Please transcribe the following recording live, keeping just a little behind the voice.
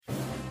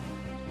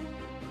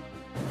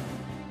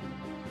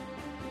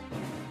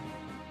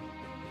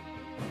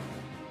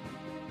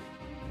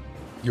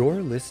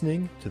You're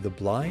listening to The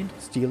Blind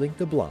Stealing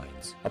the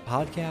Blinds, a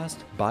podcast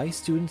by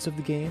students of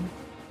the game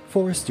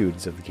for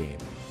students of the game.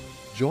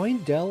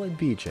 Join Dell and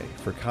BJ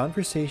for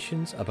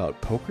conversations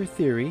about poker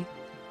theory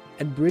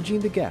and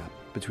bridging the gap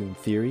between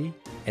theory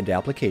and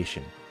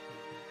application.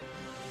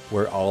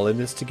 We're all in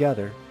this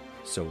together,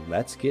 so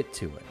let's get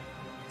to it.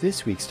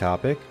 This week's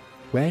topic,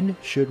 when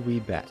should we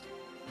bet?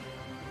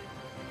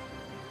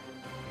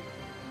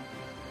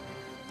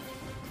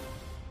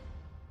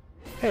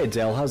 Hey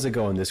Dell, how's it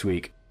going this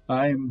week?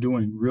 I am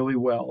doing really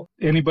well.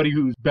 Anybody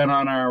who's been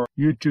on our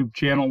YouTube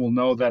channel will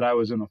know that I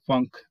was in a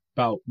funk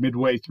about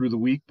midway through the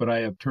week, but I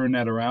have turned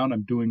that around.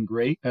 I'm doing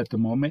great at the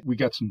moment. We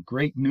got some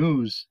great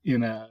news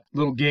in a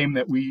little game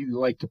that we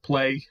like to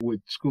play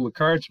with School of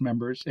Cards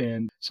members,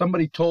 and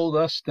somebody told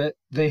us that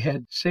they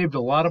had saved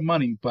a lot of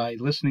money by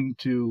listening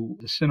to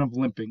The Sin of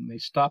Limping. They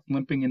stopped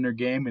limping in their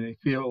game, and they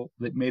feel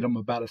that made them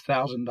about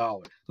 $1,000.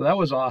 So that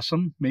was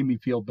awesome. Made me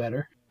feel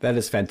better. That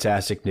is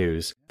fantastic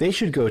news. They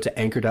should go to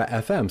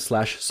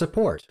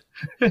anchor.fm/support.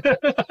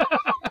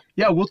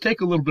 Yeah, we'll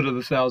take a little bit of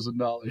the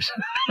 $1,000.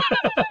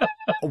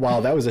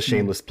 Wow, that was a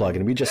shameless plug,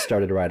 and we just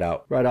started right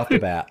off the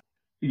bat.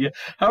 Yeah.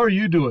 How are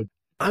you doing?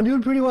 I'm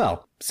doing pretty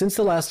well. Since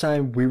the last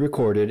time we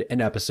recorded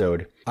an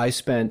episode, I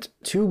spent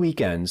 2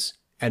 weekends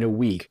and a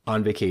week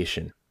on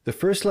vacation. The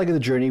first leg of the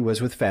journey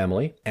was with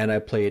family, and I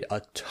played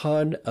a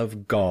ton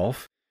of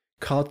golf,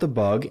 caught the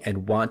bug,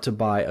 and want to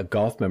buy a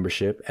golf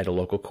membership at a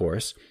local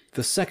course.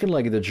 The second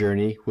leg of the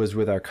journey was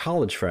with our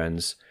college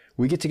friends.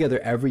 We get together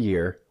every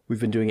year. We've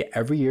been doing it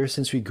every year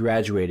since we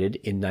graduated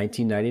in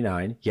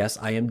 1999. Yes,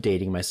 I am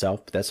dating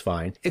myself, but that's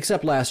fine.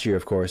 Except last year,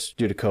 of course,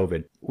 due to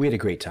COVID. We had a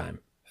great time.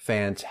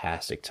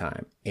 Fantastic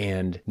time.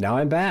 And now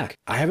I'm back.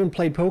 I haven't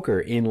played poker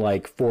in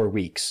like 4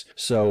 weeks.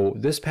 So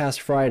this past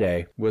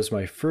Friday was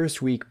my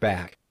first week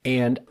back,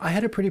 and I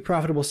had a pretty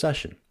profitable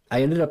session.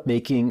 I ended up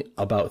making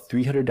about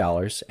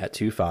 $300 at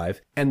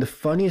 2-5. And the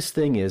funniest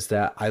thing is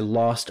that I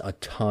lost a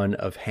ton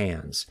of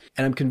hands.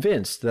 And I'm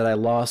convinced that I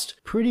lost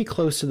pretty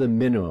close to the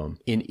minimum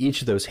in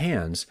each of those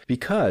hands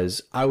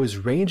because I was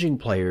ranging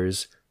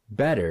players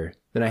better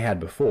than I had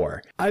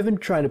before. I've been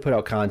trying to put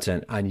out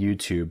content on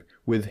YouTube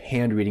with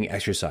hand reading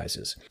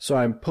exercises. So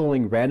I'm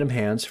pulling random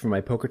hands from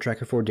my Poker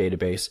Tracker 4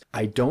 database.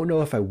 I don't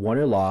know if I won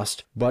or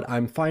lost, but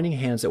I'm finding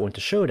hands that went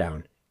to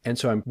showdown. And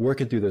so I'm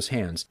working through those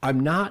hands. I'm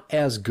not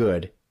as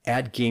good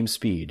at game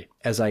speed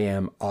as I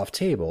am off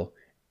table,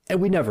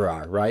 and we never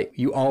are, right?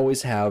 You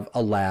always have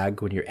a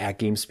lag when you're at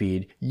game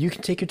speed. You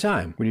can take your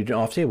time when you're doing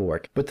off table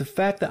work, but the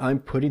fact that I'm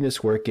putting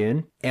this work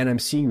in and I'm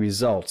seeing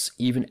results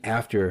even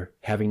after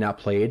having not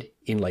played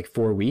in like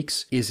 4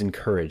 weeks is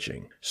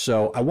encouraging.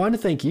 So I want to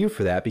thank you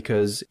for that,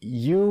 because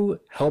you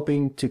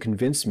helping to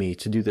convince me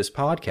to do this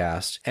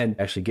podcast and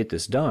actually get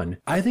this done,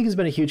 I think has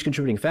been a huge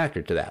contributing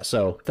factor to that.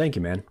 So thank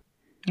you, man.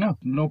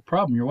 No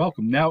problem. You're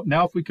welcome. Now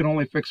if we can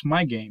only fix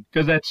my game,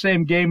 because that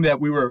same game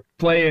that we were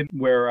playing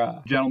where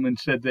a gentleman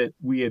said that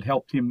we had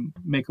helped him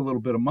make a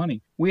little bit of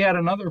money, we had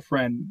another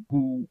friend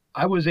who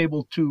I was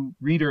able to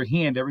read her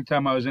hand every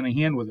time I was in a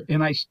hand with her,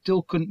 and I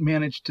still couldn't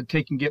manage to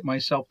take and get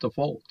myself to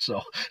fold.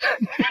 So,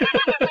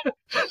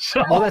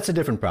 well, that's a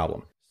different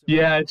problem.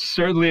 Yeah, it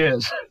certainly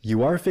is.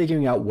 You are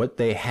figuring out what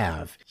they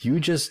have. You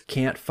just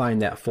can't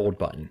find that fold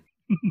button.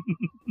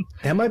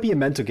 That might be a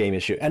mental game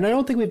issue. And I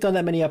don't think we've done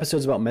that many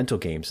episodes about mental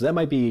games. So that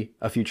might be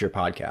a future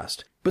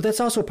podcast. But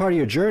that's also part of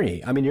your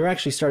journey. I mean, you're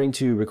actually starting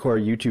to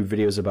record YouTube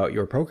videos about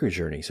your poker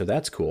journey. So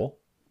that's cool.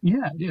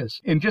 Yeah, it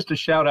is. And just a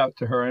shout out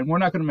to her, and we're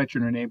not going to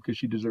mention her name because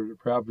she deserves it,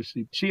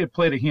 obviously. She had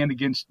played a hand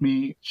against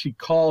me. She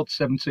called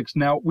 7-6.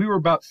 Now, we were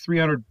about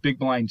 300 big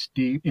blinds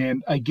deep,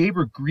 and I gave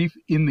her grief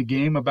in the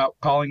game about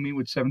calling me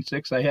with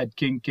 7-6. I had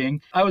king.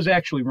 I was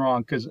actually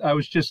wrong because I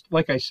was just,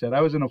 like I said,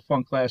 I was in a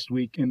funk last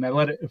week, and I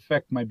let it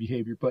affect my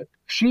behavior. But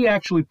she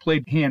actually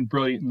played hand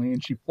brilliantly,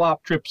 and she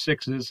flopped trip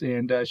sixes,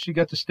 and she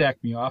got to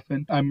stack me off.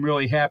 And I'm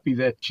really happy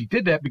that she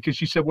did that, because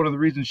she said one of the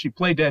reasons she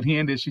played that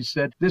hand is she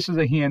said, this is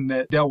a hand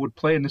that Dell would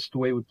play, and this is the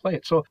way we would play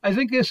it. So I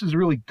think this is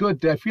really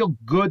good. I feel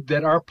good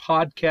that our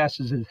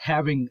podcast is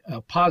having a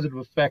positive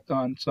effect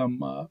on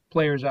some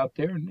players out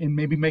there and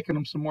maybe making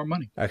them some more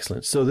money.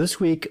 Excellent. So this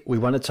week we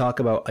want to talk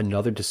about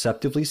another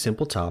deceptively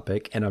simple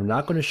topic, and I'm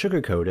not going to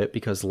sugarcoat it,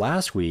 because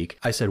last week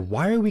I said,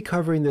 why are we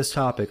covering this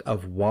topic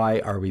of why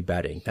are we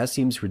betting? That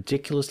seems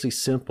ridiculously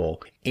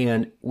simple.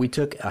 And we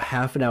took a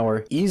half an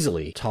hour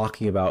easily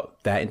talking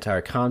about that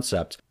entire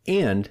concept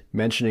and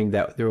mentioning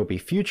that there will be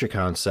future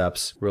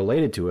concepts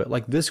related to it,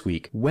 like this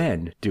week,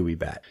 when do we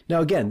bet?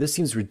 Now, again, this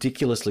seems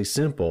ridiculously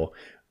simple,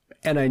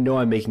 and I know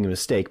I'm making a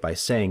mistake by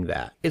saying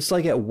that. It's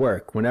like at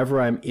work,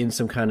 whenever I'm in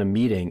some kind of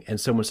meeting and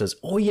someone says,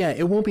 oh yeah,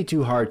 it won't be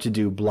too hard to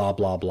do blah,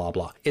 blah, blah,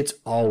 blah. It's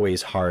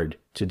always hard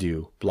to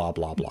do blah,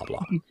 blah, blah,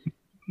 blah.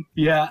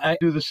 Yeah, I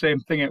do the same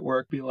thing at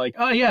work. Be like,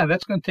 oh, yeah,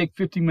 that's going to take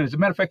 15 minutes. As a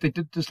matter of fact, I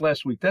did this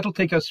last week. That'll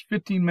take us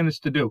 15 minutes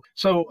to do.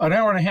 So an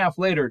hour and a half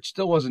later, it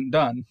still wasn't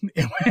done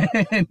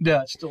and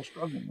still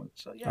struggling with it.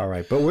 So, yeah. All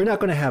right. But we're not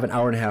going to have an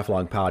hour and a half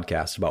long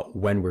podcast about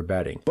when we're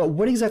betting. But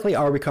what exactly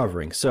are we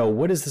covering? So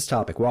what is this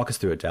topic? Walk us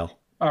through it, Del.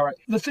 All right.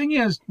 The thing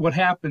is, what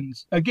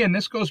happens, again,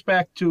 this goes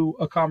back to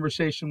a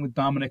conversation with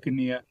Dominic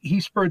Ania. He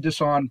spurred this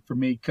on for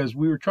me because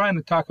we were trying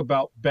to talk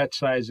about bet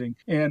sizing,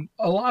 and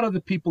a lot of the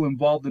people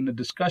involved in the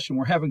discussion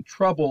were having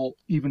trouble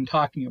even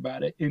talking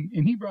about it. And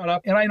he brought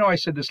up, and I know I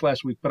said this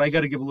last week, but I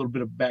got to give a little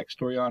bit of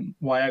backstory on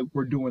why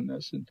we're doing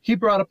this. And he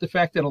brought up the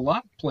fact that a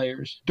lot of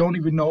players don't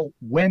even know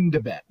when to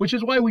bet, which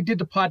is why we did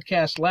the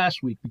podcast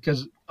last week,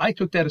 because I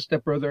took that a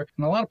step further,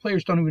 and a lot of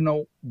players don't even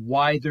know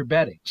why they're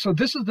betting. So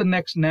this is the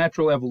next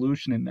natural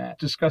evolution in that,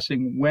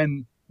 discussing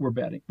when we're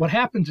betting. What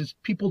happens is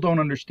people don't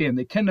understand.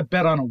 They tend to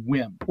bet on a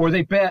whim, or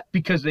they bet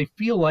because they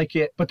feel like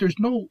it, but there's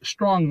no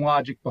strong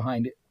logic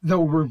behind it. The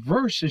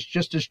reverse is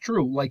just as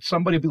true. Like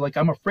somebody will be like,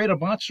 I'm afraid of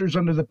monsters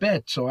under the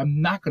bed, so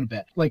I'm not going to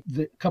bet. Like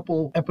the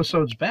couple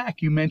episodes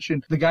back, you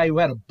mentioned the guy who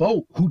had a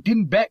boat who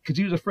didn't bet because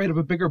he was afraid of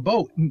a bigger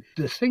boat. And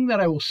the thing that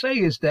I will say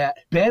is that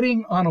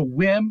betting on a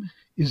whim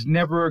is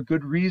never a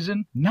good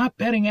reason. Not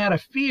betting out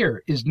of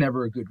fear is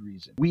never a good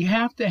reason. We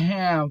have to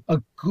have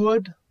a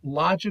good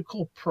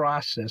logical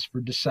process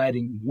for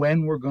deciding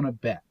when we're going to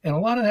bet. And a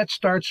lot of that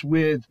starts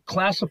with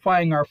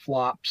classifying our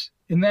flops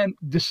and then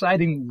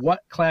deciding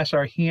what class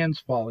our hands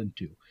fall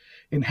into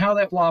and how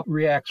that flop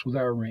reacts with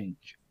our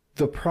range.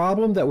 The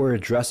problem that we're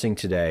addressing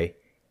today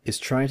is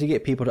trying to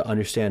get people to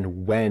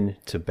understand when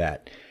to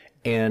bet.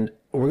 And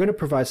we're going to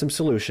provide some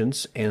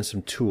solutions and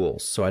some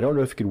tools. So I don't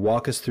know if you could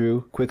walk us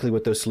through quickly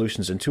what those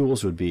solutions and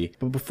tools would be.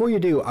 But before you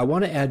do, I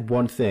want to add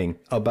one thing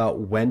about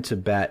when to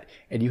bet.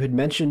 And you had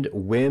mentioned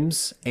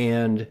whims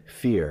and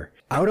fear.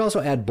 I would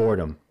also add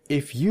boredom.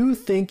 If you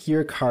think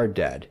you're card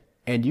dead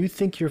and you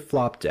think you're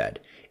flop dead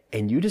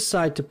and you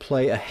decide to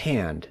play a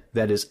hand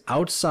that is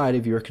outside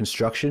of your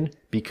construction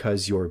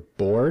because you're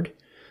bored,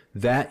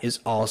 that is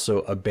also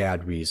a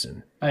bad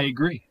reason. I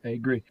agree.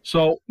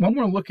 So when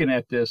we're looking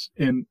at this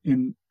in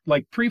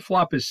like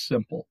pre-flop is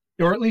simple,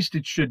 or at least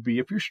it should be.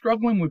 If you're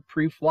struggling with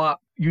pre-flop,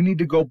 you need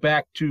to go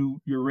back to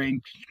your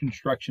range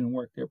construction and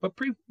work there. But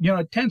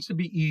it tends to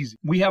be easy.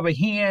 We have a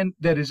hand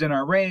that is in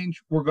our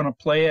range. We're going to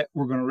play it.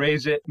 We're going to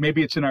raise it.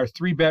 Maybe it's in our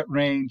 3-bet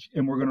range,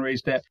 and we're going to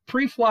raise that.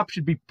 Pre-flop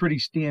should be pretty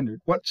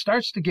standard. What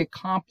starts to get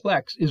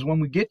complex is when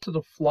we get to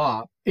the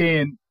flop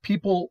and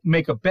people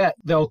make a bet,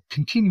 they'll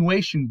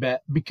continuation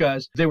bet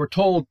because they were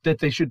told that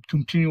they should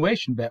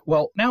continuation bet.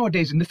 Well,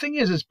 nowadays, and the thing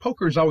is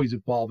poker is always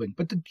evolving,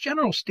 but the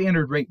general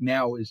standard right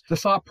now is the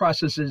thought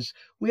process is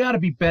we ought to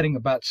be betting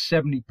about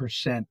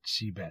 70%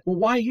 C-bet. Well,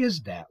 why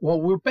is that?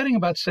 Well, we're betting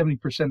about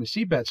 70% of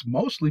C-bets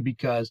mostly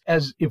because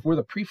as if we're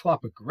the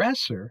pre-flop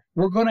aggressor,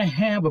 we're going to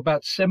have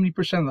about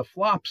 70% of the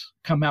flops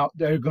come out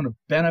that are going to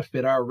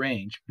benefit our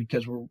range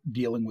because we're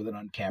dealing with an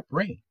uncapped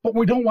range. But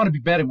we don't want to be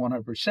betting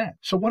 100%.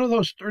 So what are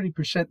those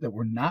 30% that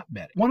we're not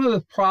betting? One of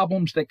the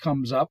problems that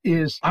comes up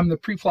is I'm the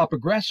pre-flop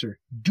aggressor.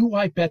 Do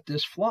I bet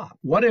this flop?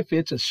 What if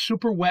it's a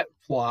super wet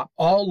flop,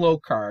 all low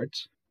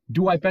cards?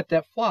 Do I bet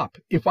that flop?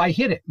 If I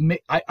hit it,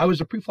 I was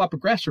a pre-flop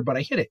aggressor, but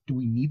I hit it. Do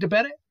we need to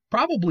bet it?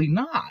 Probably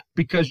not,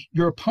 because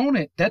your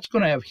opponent, that's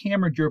going to have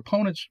hammered your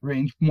opponent's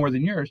range more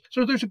than yours.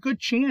 So there's a good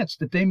chance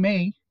that they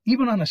may,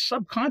 even on a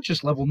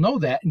subconscious level, know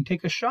that and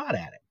take a shot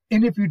at it.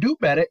 And if you do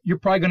bet it, you're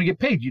probably going to get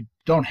paid. You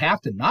don't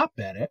have to not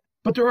bet it.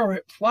 But there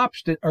are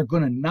flops that are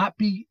going to not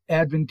be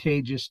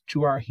advantageous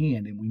to our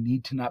hand, and we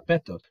need to not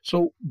bet those.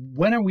 So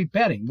when are we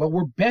betting? Well,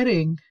 we're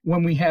betting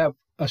when we have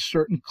a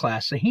certain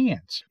class of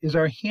hands. Is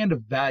our hand a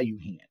value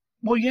hand?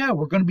 Well, yeah,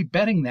 we're going to be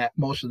betting that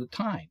most of the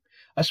time,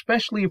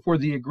 especially if we're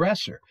the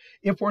aggressor.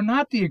 If we're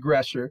not the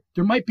aggressor,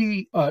 there might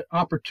be an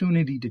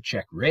opportunity to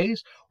check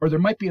raise, or there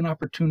might be an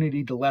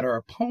opportunity to let our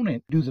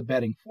opponent do the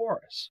betting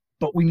for us.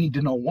 But we need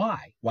to know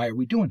why. Why are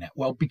we doing that?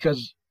 Well,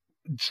 because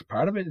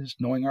part of it is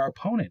knowing our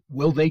opponent.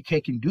 Will they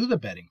take and do the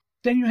betting?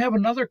 Then you have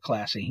another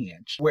class of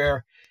hands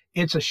where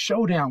it's a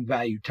showdown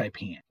value type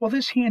hand. Well,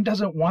 this hand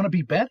doesn't want to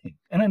be betting.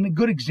 And a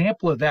good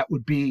example of that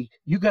would be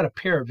you got a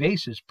pair of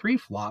aces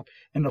pre-flop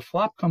and the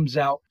flop comes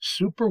out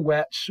super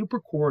wet, super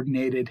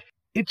coordinated.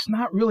 It's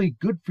not really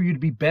good for you to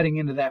be betting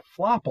into that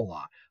flop a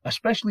lot,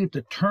 especially if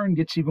the turn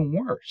gets even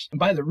worse. And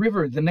by the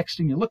river, the next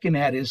thing you're looking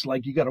at is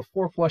like you got a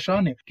 4 flush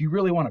on there. Do you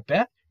really want to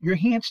bet? Your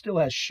hand still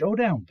has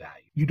showdown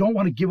value. You don't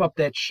want to give up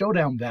that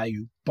showdown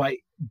value by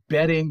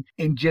betting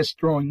and just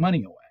throwing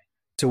money away.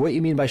 So what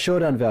you mean by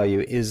showdown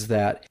value is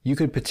that you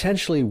could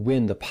potentially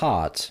win the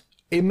pot.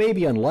 It may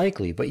be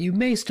unlikely, but you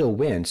may still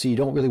win, so you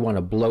don't really want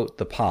to bloat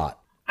the pot.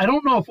 I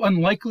don't know if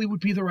unlikely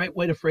would be the right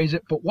way to phrase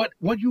it, but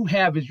what you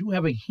have is you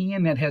have a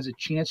hand that has a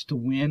chance to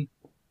win,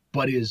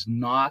 but is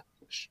not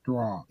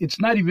strong. It's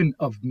not even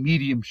of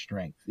medium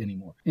strength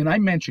anymore. And I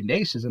mentioned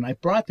aces, and I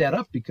brought that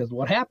up because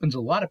what happens,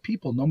 a lot of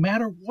people, no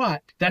matter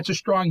what, that's a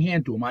strong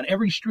hand to them. On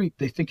every street,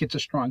 they think it's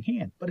a strong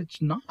hand, but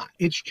it's not.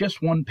 It's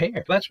just one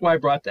pair. That's why I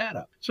brought that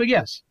up. So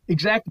yes,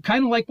 exactly,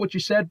 kind of like what you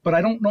said, but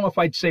I don't know if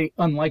I'd say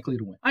unlikely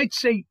to win. I'd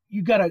say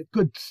you got a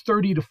good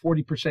 30 to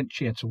 40%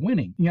 chance of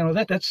winning. You know,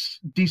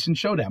 that's decent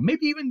showdown.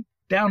 Maybe even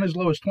down as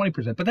low as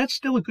 20%, but that's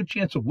still a good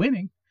chance of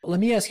winning. Let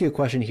me ask you a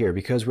question here,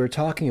 because we're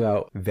talking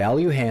about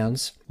value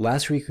hands.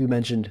 Last week we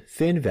mentioned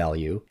thin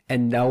value,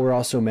 and now we're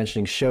also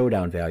mentioning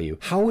showdown value.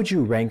 How would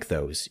you rank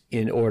those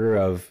in order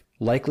of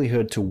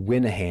likelihood to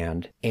win a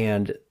hand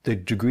and the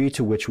degree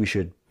to which we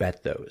should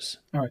bet those?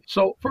 All right.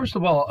 So first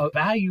of all, a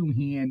value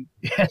hand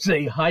has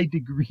a high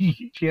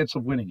degree chance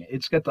of winning it.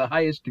 It's got the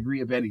highest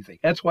degree of anything.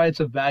 That's why it's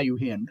a value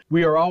hand.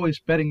 We are always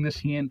betting this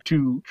hand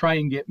to try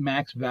and get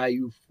max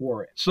value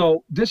for it.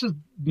 So this is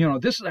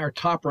our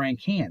top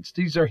rank hands.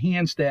 These are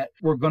hands that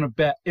we're going to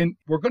bet, and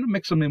we're going to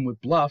mix them in with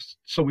bluffs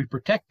so we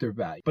protect their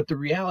value. But the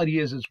reality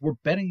is we're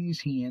betting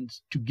these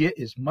hands to get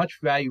as much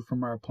value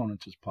from our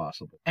opponents as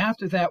possible.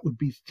 After that would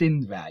be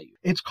thin value.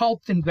 It's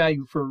called thin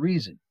value for a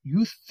reason.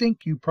 You think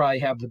you probably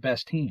have the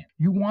best hand.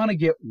 You want to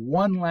get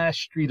one last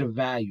street of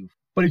value.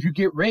 But if you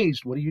get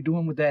raised, what are you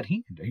doing with that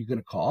hand? Are you going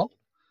to call?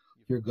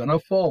 You're going to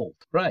fold,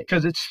 right?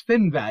 Because it's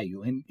thin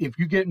value. And if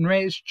you're getting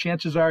raised,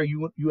 chances are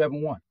you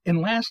haven't won. And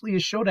lastly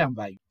is showdown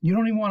value. You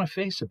don't even want to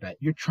face a bet.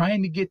 You're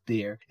trying to get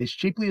there as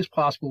cheaply as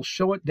possible,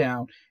 show it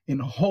down,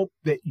 and hope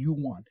that you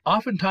won.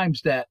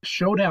 Oftentimes that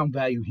showdown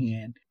value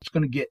hand is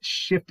going to get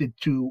shifted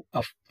to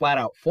a flat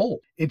out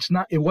fold. It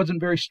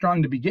wasn't very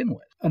strong to begin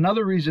with.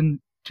 Another reason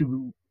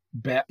to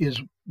bet is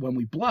when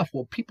we bluff.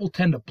 Well, people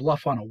tend to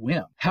bluff on a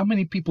whim. How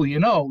many people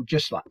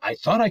just like, I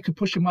thought I could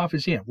push him off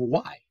his hand. Well,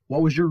 why?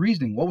 What was your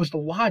reasoning? What was the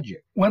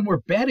logic? When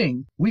we're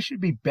betting, we should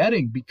be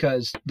betting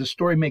because the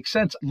story makes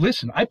sense.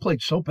 Listen, I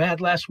played so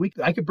bad last week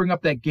that I could bring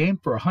up that game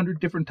for 100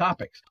 different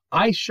topics.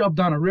 I shoved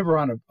on a river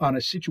on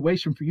a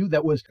situation for you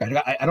that was,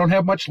 I don't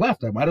have much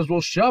left. I might as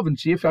well shove and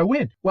see if I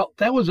win. Well,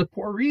 that was a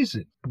poor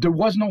reason. There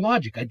was no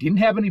logic. I didn't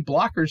have any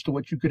blockers to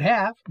what you could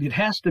have. It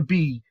has to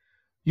be,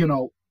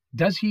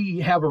 does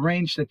he have a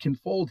range that can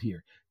fold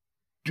here?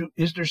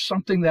 Is there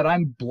something that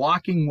I'm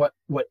blocking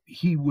what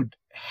he would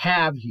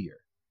have here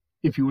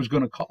if he was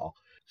going to call?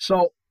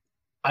 So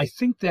I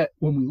think that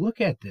when we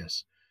look at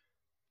this,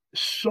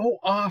 so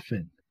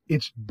often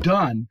it's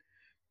done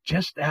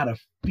just out of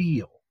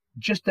feel,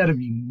 just out of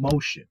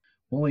emotion.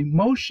 Well,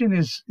 emotion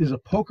is a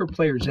poker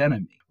player's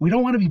enemy. We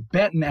don't want to be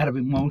betting out of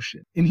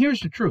emotion. And here's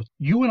the truth.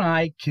 You and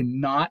I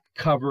cannot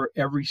cover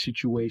every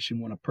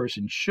situation when a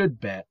person should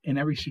bet and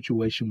every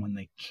situation when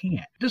they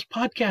can't. This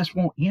podcast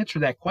won't answer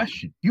that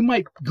question. You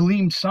might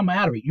glean some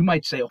out of it. You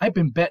might say, I've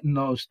been betting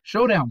those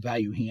showdown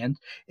value hands,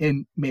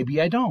 and maybe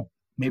I don't.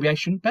 Maybe I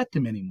shouldn't bet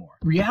them anymore.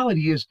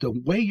 Reality is the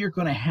way you're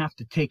going to have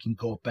to take and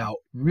go about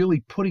really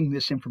putting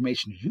this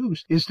information to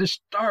use is to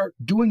start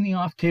doing the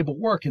off-table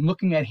work and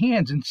looking at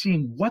hands and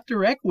seeing what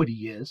their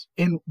equity is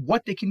and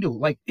what they can do.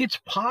 Like, it's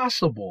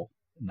possible,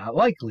 not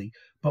likely,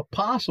 but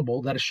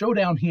possible that a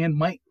showdown hand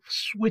might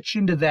switch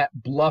into that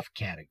bluff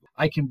category.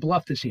 I can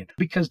bluff this hand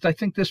because I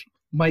think this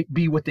might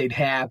be what they'd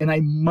have, and I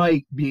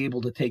might be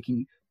able to take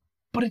in.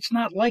 But it's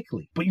not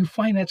likely. But you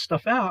find that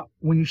stuff out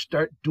when you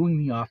start doing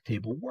the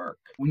off-table work.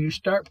 When you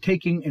start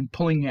taking and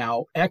pulling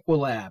out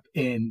Equilab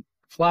and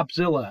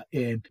Flopzilla,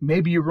 and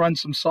maybe you run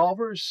some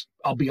solvers.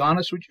 I'll be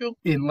honest with you,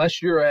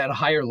 unless you're at a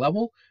higher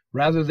level,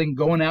 rather than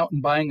going out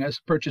and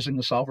purchasing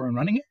a solver and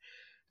running it,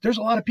 there's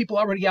a lot of people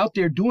already out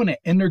there doing it,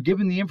 and they're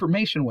giving the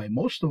information away,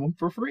 most of them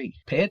for free.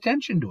 Pay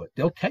attention to it.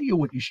 They'll tell you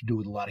what you should do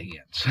with a lot of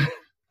hands.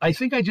 I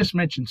think I just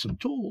mentioned some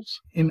tools,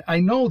 and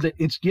I know that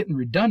it's getting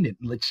redundant.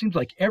 It seems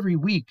like every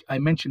week I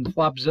mention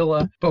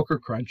Flopzilla, Poker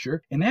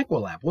Cruncher, and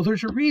Equilab. Well,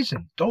 there's a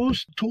reason.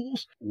 Those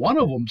tools, one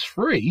of them's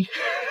free,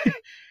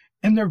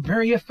 and they're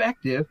very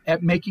effective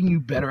at making you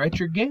better at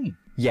your game.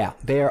 Yeah,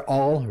 they are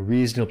all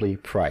reasonably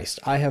priced.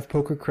 I have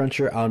Poker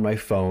Cruncher on my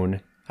phone.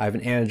 I have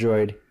an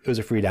Android. It was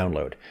a free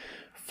download.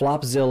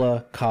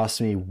 Flopzilla cost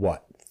me,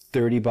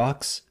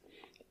 $30?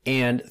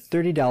 And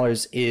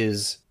 $30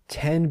 is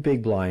 10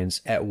 big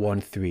blinds at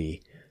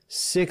 1-3,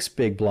 6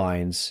 big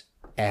blinds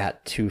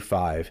at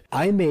 2-5.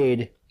 I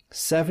made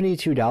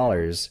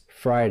 $72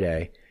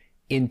 Friday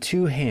in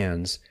 2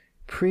 hands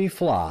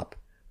pre-flop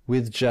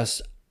with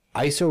just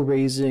ISO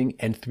raising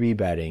and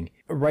 3-betting.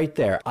 Right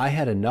there, I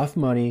had enough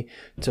money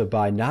to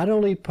buy not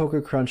only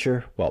Poker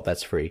Cruncher, well,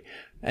 that's free,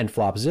 and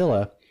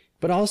Flopzilla,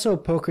 but also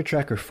Poker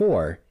Tracker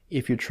 4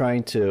 if you're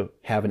trying to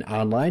have an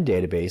online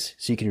database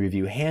so you can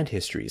review hand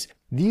histories.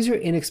 These are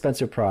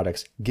inexpensive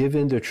products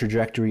given the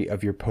trajectory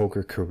of your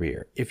poker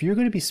career. If you're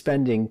going to be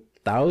spending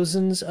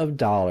thousands of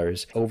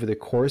dollars over the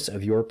course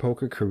of your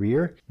poker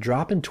career,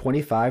 dropping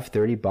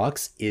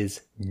 $25-$30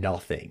 is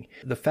nothing.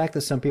 The fact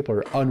that some people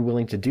are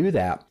unwilling to do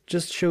that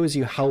just shows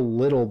you how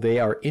little they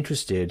are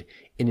interested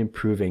in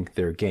improving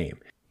their game.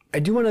 I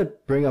do want to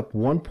bring up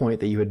one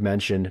point that you had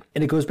mentioned,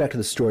 and it goes back to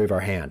the story of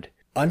our hand.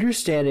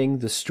 Understanding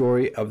the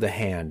story of the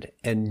hand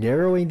and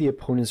narrowing the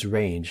opponent's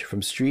range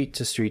from street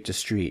to street to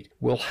street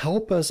will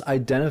help us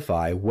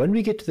identify when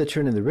we get to the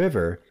turn in the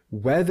river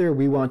whether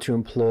we want to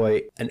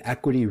employ an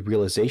equity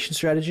realization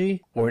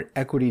strategy or an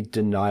equity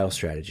denial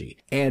strategy.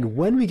 And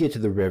when we get to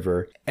the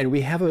river and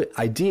we have an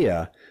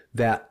idea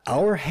that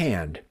our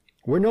hand,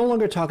 we're no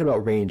longer talking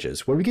about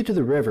ranges. When we get to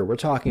the river, we're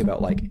talking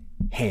about like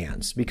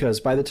hands, because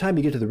by the time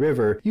you get to the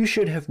river, you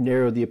should have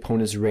narrowed the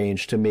opponent's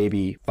range to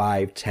maybe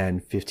 5, 10,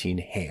 15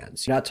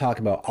 hands. You're not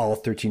talking about all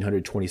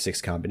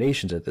 1,326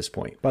 combinations at this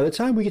point. By the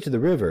time we get to the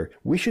river,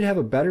 we should have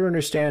a better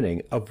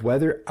understanding of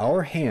whether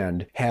our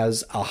hand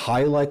has a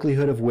high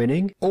likelihood of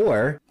winning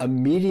or a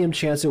medium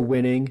chance of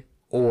winning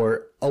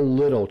or a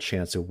little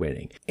chance of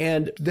winning.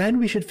 And then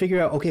we should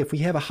figure out, okay, if we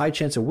have a high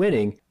chance of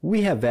winning,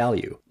 we have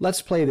value.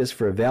 Let's play this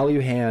for a value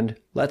hand.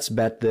 Let's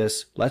bet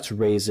this. Let's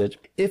raise it.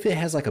 If it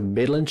has like a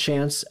middling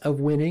chance of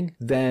winning,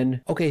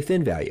 then okay,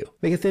 thin value.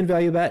 Make a thin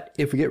value bet.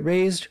 If we get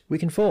raised, we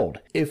can fold.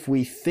 If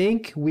we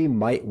think we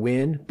might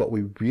win, but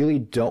we really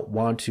don't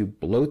want to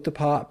bloat the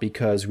pot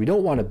because we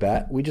don't want to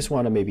bet, we just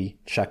want to maybe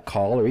check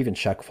call or even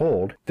check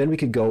fold, then we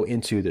could go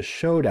into the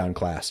showdown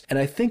class. And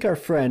I think our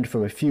friend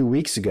from a few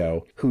weeks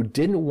ago who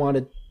didn't want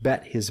to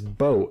bet his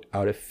boat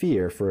out of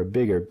fear for a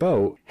bigger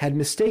boat had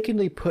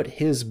mistakenly put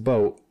his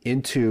boat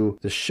into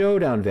the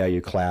showdown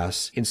value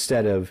class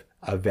instead of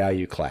a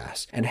value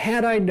class. And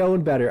had I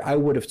known better, I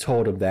would have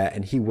told him that,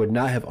 and he would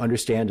not have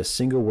understood a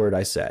single word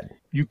I said.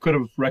 You could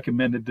have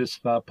recommended this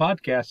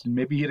podcast, and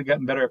maybe he'd have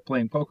gotten better at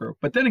playing poker.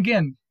 But then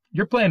again,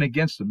 you're playing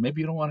against him.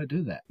 Maybe you don't want to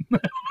do that.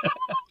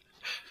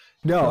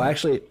 No,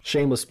 actually,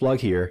 shameless plug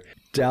here.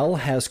 Dell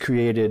has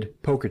created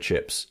poker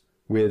chips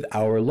with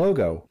our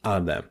logo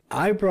on them.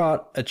 I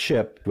brought a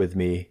chip with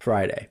me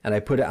Friday, and I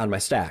put it on my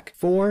stack.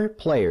 4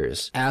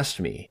 players asked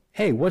me,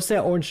 hey, what's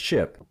that orange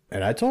chip?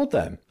 And I told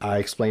them. I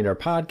explained our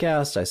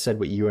podcast. I said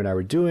what you and I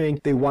were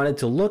doing. They wanted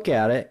to look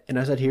at it, and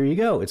I said, here you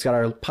go. It's got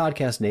our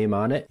podcast name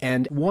on it.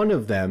 And one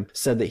of them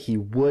said that he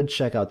would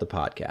check out the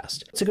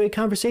podcast. It's a great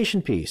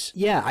conversation piece.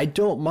 Yeah, I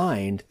don't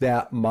mind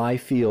that my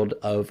field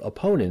of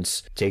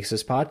opponents takes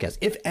this podcast.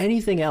 If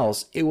anything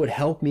else, it would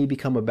help me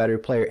become a better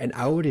player, and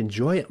I would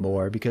enjoy it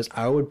more because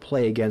I would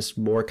play against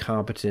more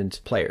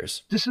competent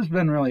players. This has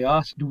been really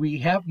awesome. Do we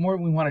have more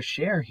we want to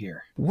share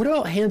here? What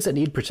about hands that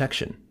need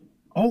protection?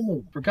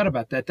 Oh, forgot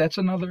about that. That's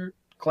another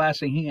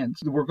class of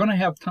hands. We're going to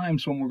have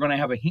times when we're going to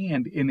have a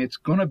hand and it's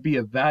going to be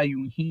a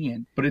value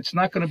hand, but it's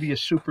not going to be a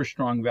super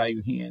strong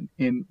value hand.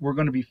 And we're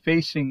going to be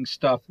facing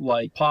stuff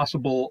like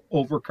possible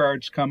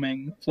overcards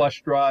coming,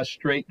 flush draws,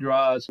 straight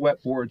draws,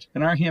 wet boards,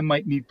 and our hand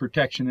might need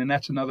protection, and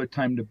that's another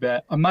time to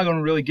bet. I'm not going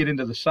to really get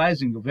into the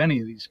sizing of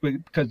any of these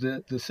because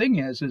the thing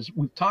is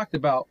we've talked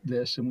about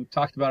this and we've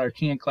talked about our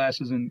hand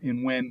classes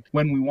and when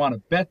we want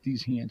to bet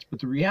these hands. But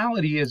the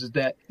reality is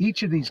that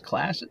each of these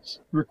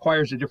classes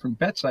requires a different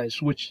bet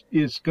size, which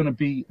is going to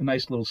be a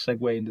nice little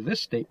segue into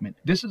this statement.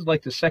 This is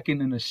like the second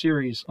in a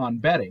series on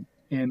betting,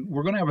 and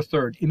we're going to have a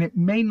third, and it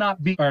may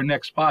not be our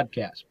next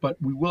podcast, but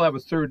we will have a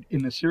third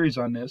in the series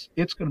on this.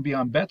 It's going to be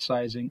on bet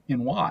sizing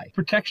and why.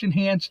 Protection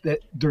hands,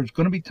 that there's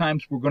going to be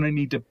times we're going to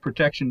need to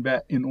protection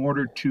bet in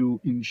order to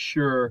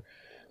ensure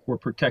we're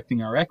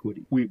protecting our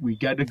equity. We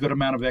get a good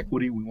amount of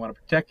equity. We want to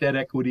protect that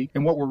equity.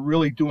 And what we're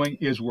really doing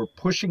is we're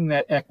pushing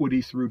that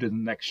equity through to the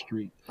next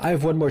street. I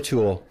have one more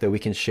tool that we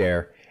can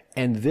share,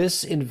 and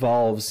this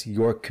involves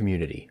your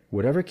community,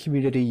 whatever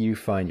community you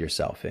find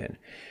yourself in.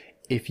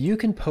 If you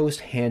can post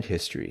hand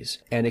histories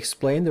and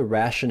explain the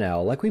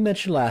rationale, like we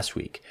mentioned last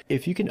week,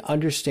 if you can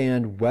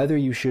understand whether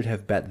you should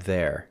have bet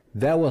there,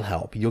 that will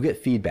help. You'll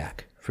get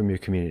feedback from your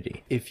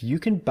community. If you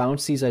can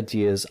bounce these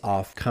ideas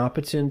off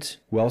competent,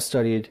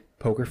 well-studied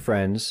poker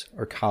friends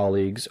or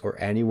colleagues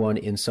or anyone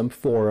in some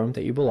forum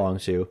that you belong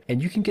to,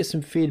 and you can get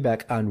some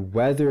feedback on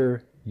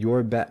whether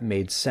your bet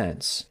made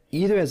sense,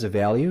 either as a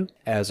value,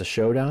 as a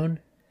showdown,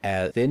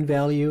 as thin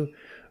value,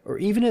 or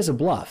even as a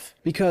bluff.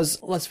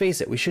 Because let's face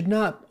it, we should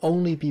not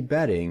only be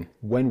betting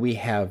when we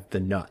have the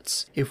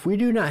nuts. If we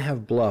do not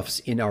have bluffs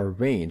in our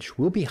range,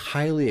 we'll be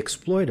highly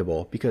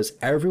exploitable because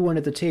everyone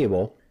at the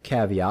table,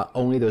 caveat,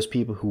 only those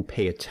people who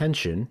pay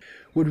attention,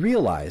 would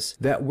realize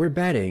that we're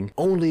betting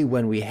only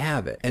when we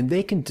have it, and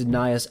they can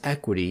deny us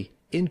equity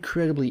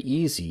incredibly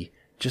easy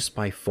just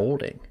by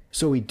folding.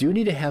 So we do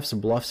need to have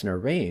some bluffs in our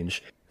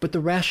range, but the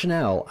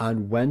rationale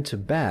on when to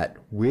bet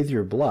with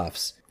your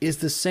bluffs is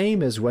the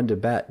same as when to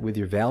bet with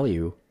your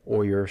value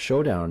or your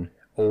showdown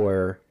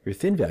or your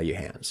thin value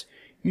hands.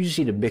 You just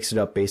need to mix it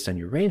up based on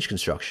your range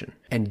construction.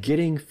 And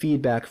getting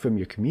feedback from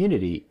your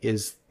community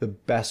is the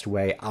best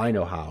way I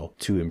know how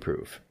to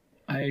improve.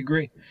 I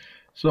agree.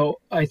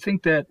 So I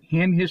think that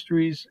hand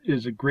histories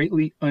is a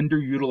greatly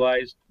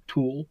underutilized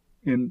tool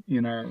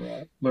in our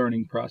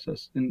learning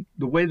process. And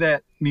the way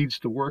that needs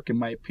to work, in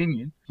my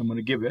opinion, I'm going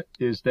to give it,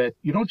 is that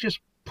you don't just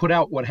put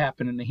out what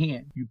happened in the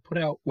hand. You put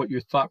out what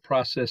your thought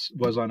process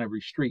was on every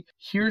street.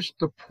 Here's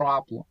the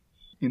problem,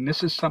 and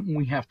this is something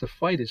we have to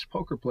fight as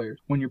poker players.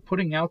 When you're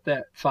putting out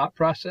that thought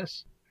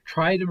process,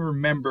 try to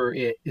remember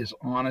it as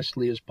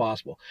honestly as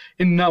possible.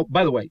 And now,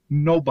 by the way,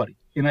 nobody,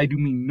 and I do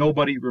mean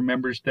nobody,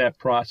 remembers that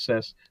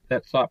process,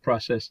 that thought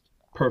process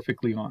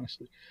perfectly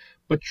honestly.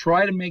 But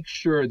try to make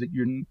sure that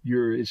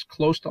you're as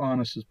close to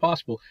honest as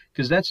possible,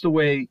 because that's the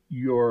way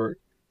your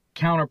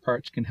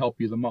counterparts can help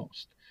you the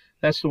most.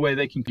 That's the way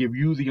they can give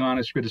you the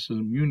honest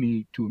criticism you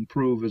need to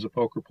improve as a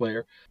poker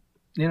player.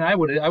 And I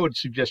would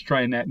suggest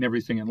trying that in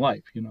everything in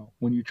life.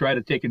 When you try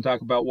to take and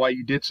talk about why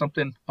you did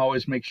something,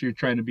 always make sure you're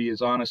trying to be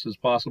as honest as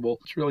possible.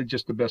 It's really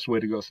just the best way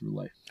to go through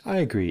life. I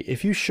agree.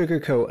 If you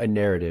sugarcoat a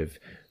narrative,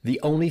 the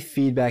only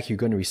feedback you're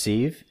going to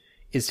receive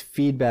is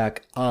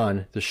feedback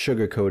on the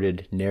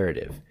sugar-coated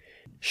narrative.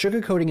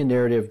 Sugarcoating a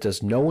narrative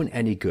does no one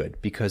any good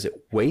because it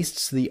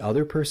wastes the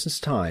other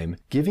person's time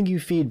giving you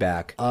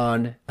feedback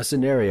on a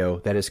scenario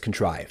that is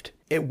contrived.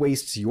 It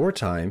wastes your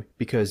time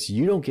because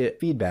you don't get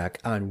feedback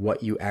on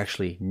what you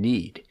actually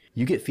need.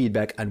 You get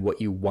feedback on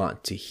what you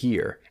want to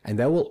hear, and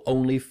that will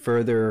only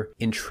further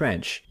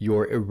entrench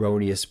your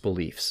erroneous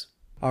beliefs.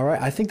 All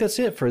right, I think that's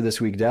it for this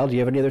week, Dal. Do you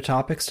have any other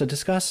topics to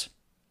discuss?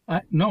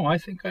 No, I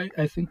think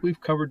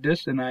we've covered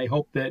this, and I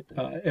hope that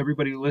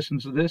everybody who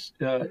listens to this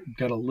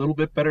got a little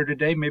bit better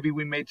today. Maybe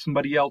we made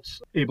somebody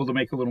else able to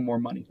make a little more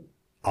money.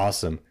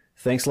 Awesome.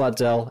 Thanks a lot,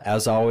 Del.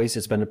 As always,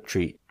 it's been a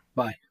treat.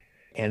 Bye.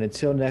 And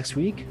until next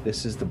week,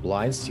 this is The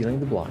Blind Stealing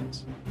the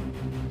Blinds.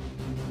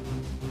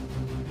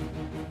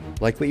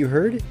 Like what you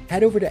heard?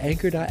 Head over to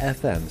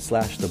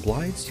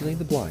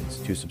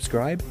anchor.fm/theblindstealingtheblinds to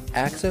subscribe,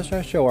 access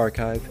our show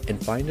archive,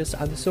 and find us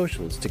on the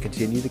socials to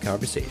continue the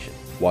conversation.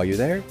 While you're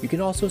there, you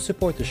can also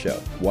support the show.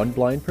 $1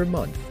 blind per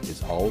month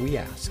is all we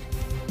ask.